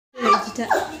Phitha.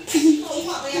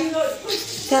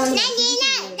 Sekarang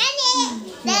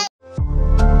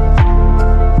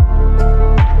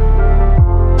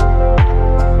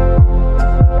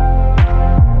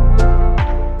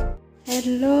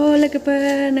Halo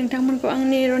logoफोर नोंथांमोनखौ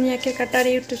आंनि रनिया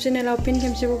Kherkatary YouTube चेनेलाव फिन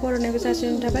खेबसेबाव बरायनायखौ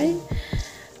जासिनाय थाबाय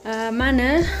मा होनो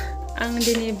आं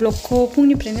दिनै ब्लगखौ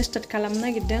फुंनिफ्रायनो स्टार्ट खालामनो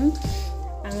नागिरदों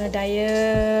आङो दायो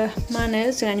मा होनो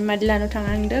जोंहानि मादै लानो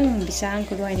थांहांदों बिसा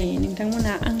आंखौ दहायनो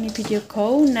नोंथांमोना आंनि भिडिअखौ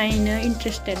नायनो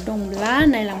इन्टारेस्टेड दंब्ला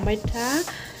नायलांबाय था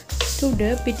थौदो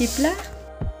बिदिब्ला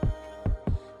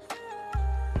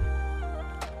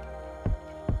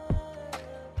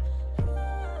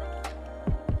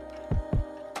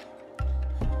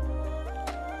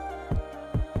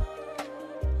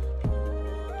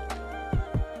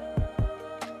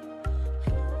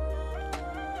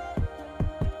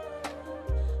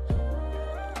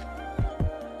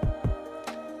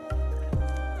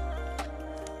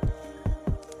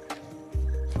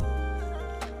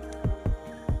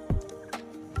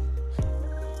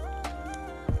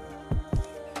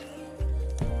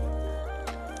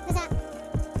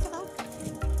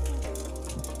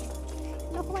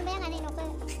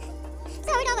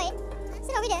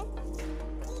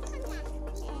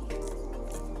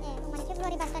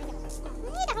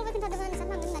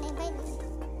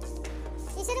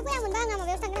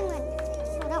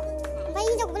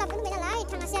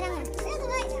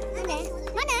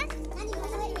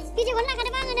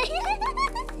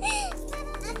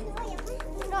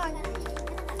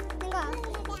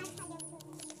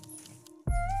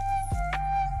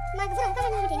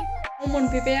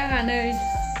Momonfaiफाया आंहा नै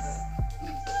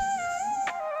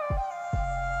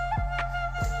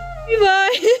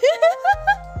फैबाय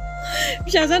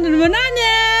फिसा जादोंमोन आङो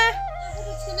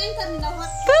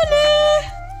फैनो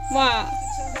मा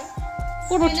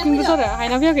फट' थिखांदो सारा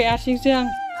हायना फैयाखै हारसिंसो आं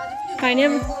हायनाया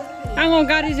आङो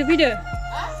गारिजों फैदो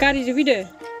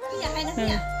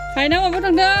हायना माबायाव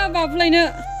थांदो बाबुलायनो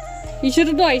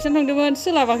बिसोरो दहाय इसान थांदोंमोन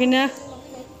सोलाबाखैना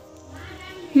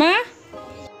मा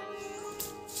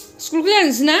School kuliah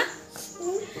di sana?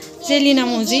 Zelina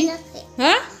Mozi?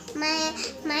 Hah?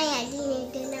 Maya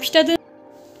gini. Phitha tuh,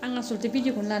 angga sulti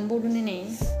video kon lan bodoh nih.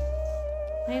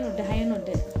 Hai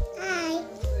node. Hai.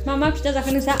 Mama Phitha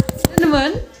zakan nisa.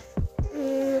 Teman?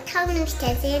 Tahun ini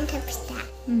Phitha zen tap Phitha.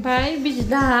 Bye, biji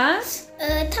dah.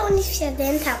 Tahun ini Phitha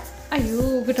zen tap.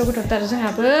 Ayo, betul taruh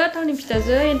apa? Tahun ini Phitha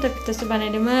zen tap Phitha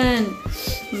sebanyak teman.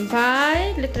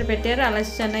 Bye, letter alas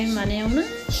sana mana yang mana?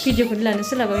 Video kon lan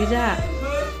selaba aja.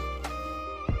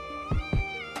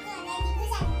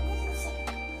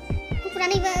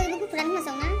 Ukuran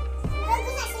masuk na?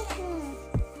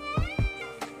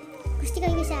 Gusti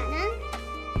kali bisa na?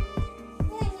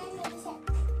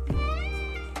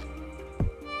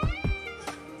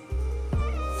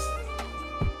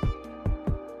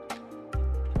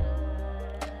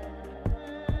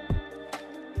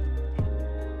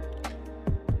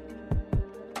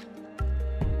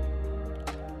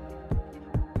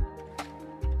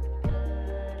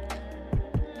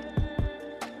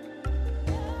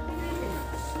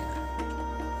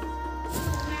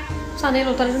 Sana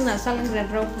lo taruh na saling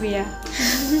rendrau kuya.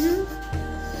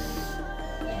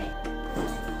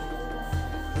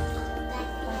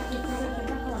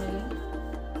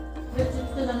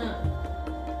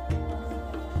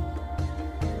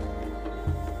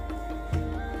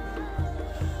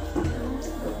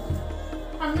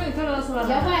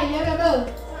 Jabay,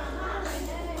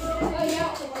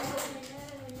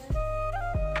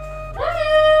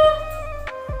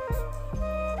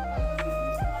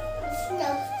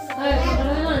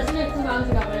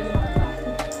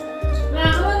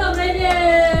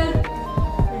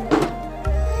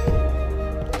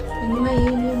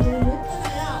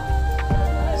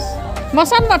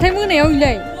 Masan batai monaयाव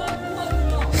इलाय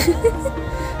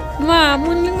मा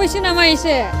मोनलोंबायसो नामा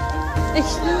एसे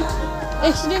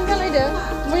एक्सिडेन्ट खालायदों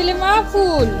बैलाय मा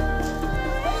फुल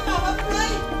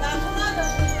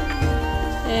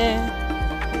ए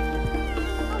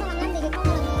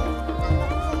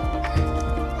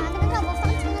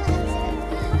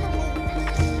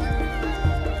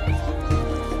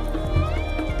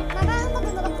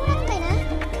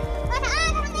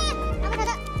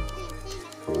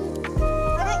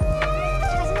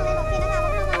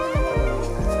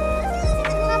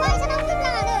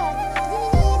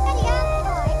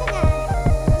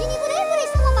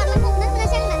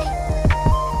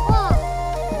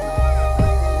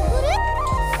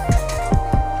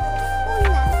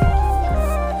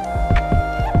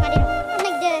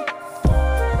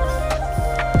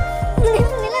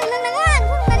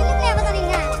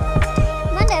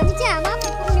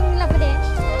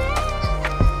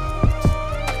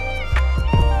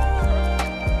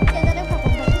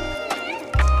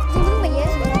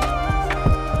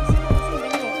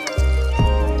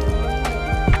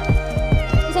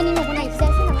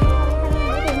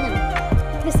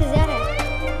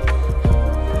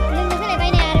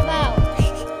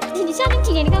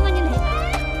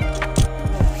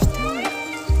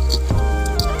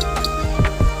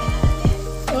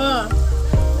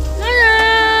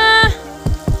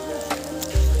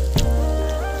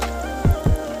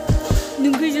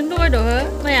coi đồ hả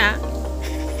mày à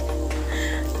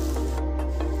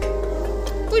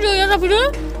bây giờ ra bây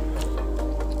giờ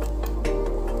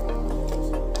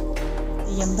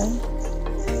Jabay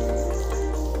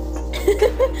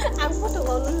Aku foto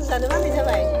kau lu sana mana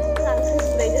Jabay? Langsung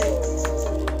sudah jadi.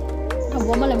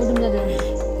 Kamu malah belum ada.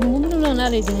 Kamu belum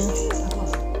ada lagi ni.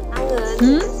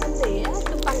 Angan. Sampai ya,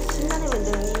 tu pangsi mana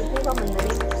mendeng. Ini kau mendeng.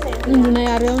 Mendeng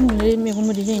ya, orang mendeng macam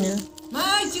mana dia ni?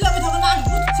 Mai, cila betul kan?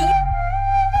 Cila.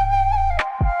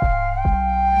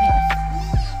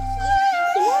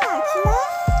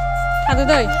 Ada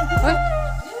dah.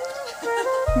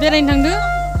 Berain thang tu.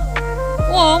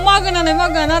 Wah, makan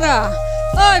ada.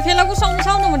 Phelaku sang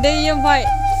nama dia yang baik.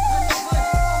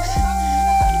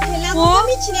 Phelaku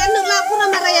kami cina nengla kurang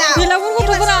maraya. Phelaku kau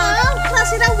tu kurang.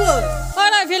 Nasi ragu.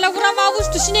 Ada phelaku ramah aku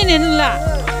tu sini ni nengla.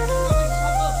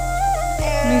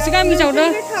 Nasi kami jauh dah.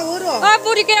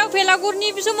 Puri kaya phelaku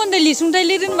ni bisa mandeli sungai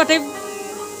lirin batai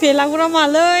phelaku ramah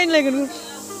lain lagi.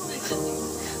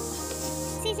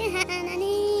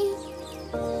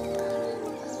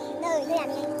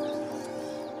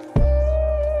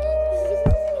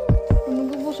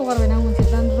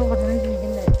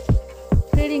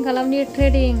 Trading kalam ni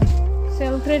trading,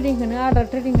 sell trading kena ada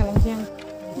trading kalam siang.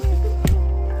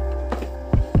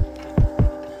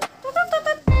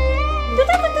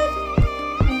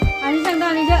 Ani sang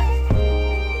dah ni je.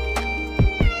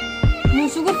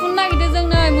 Musugut pun nak kita sang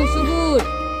nai musugut.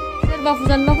 Serba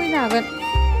fusan baku ini agak.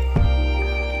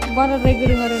 Baru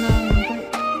regular ngarana.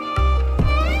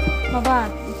 Bapa,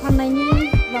 pan ni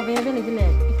bapa ya bela bela.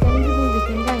 Ikan itu pun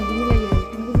bikin kan, ini lagi.